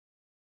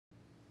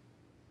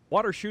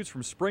Water shoots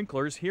from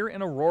sprinklers here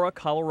in Aurora,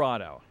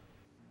 Colorado.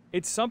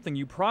 It's something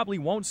you probably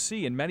won't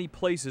see in many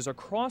places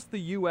across the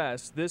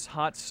U.S. this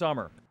hot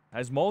summer,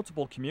 as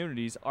multiple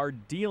communities are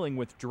dealing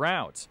with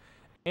droughts.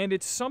 And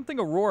it's something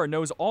Aurora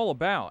knows all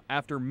about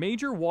after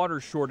major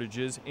water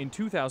shortages in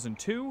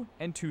 2002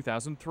 and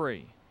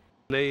 2003.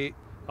 They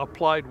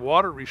applied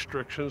water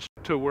restrictions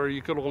to where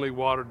you could only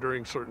water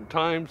during certain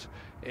times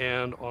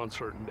and on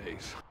certain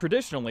days.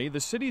 Traditionally, the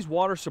city's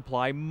water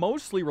supply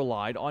mostly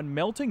relied on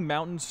melting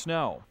mountain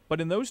snow.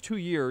 But in those 2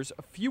 years,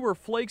 fewer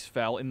flakes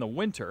fell in the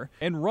winter,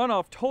 and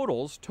runoff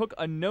totals took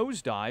a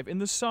nosedive in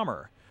the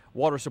summer.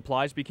 Water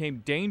supplies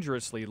became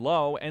dangerously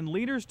low, and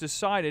leaders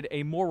decided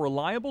a more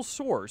reliable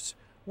source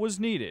was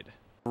needed.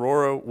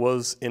 Aurora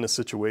was in a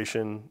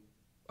situation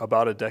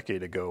about a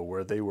decade ago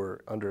where they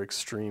were under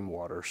extreme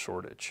water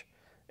shortage,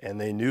 and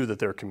they knew that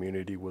their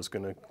community was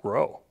going to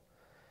grow.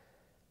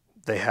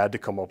 They had to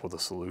come up with a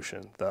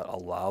solution that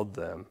allowed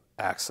them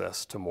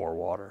access to more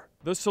water.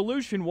 The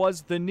solution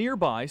was the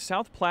nearby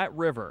South Platte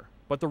River,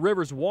 but the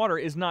river's water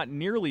is not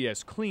nearly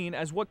as clean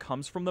as what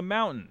comes from the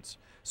mountains.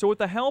 So with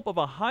the help of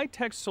a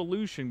high-tech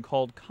solution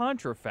called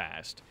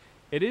CONTRAFAST,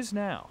 it is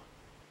now.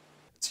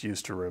 It's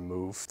used to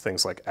remove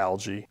things like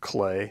algae,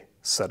 clay,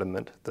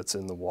 sediment that's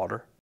in the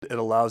water. It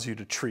allows you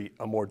to treat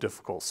a more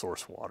difficult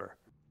source water.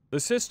 The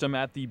system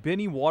at the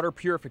Binney Water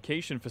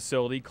Purification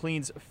Facility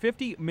cleans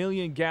 50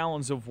 million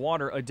gallons of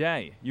water a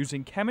day,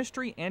 using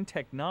chemistry and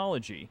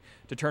technology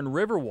to turn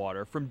river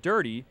water from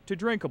dirty to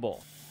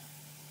drinkable.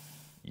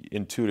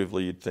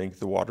 Intuitively, you'd think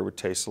the water would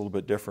taste a little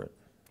bit different.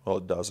 Well,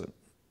 it doesn't.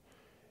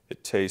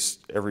 It tastes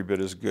every bit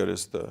as good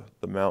as the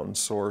mountain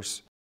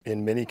source.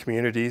 In many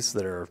communities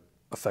that are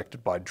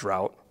affected by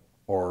drought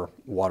or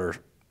water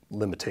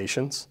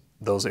limitations,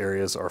 those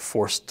areas are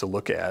forced to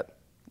look at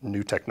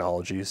new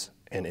technologies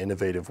and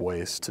innovative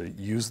ways to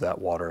use that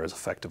water as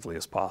effectively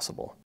as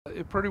possible.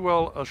 It pretty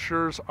well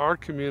assures our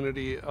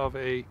community of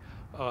a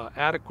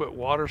adequate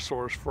water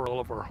source for all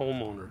of our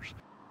homeowners.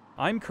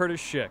 I'm Curtis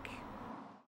Schick.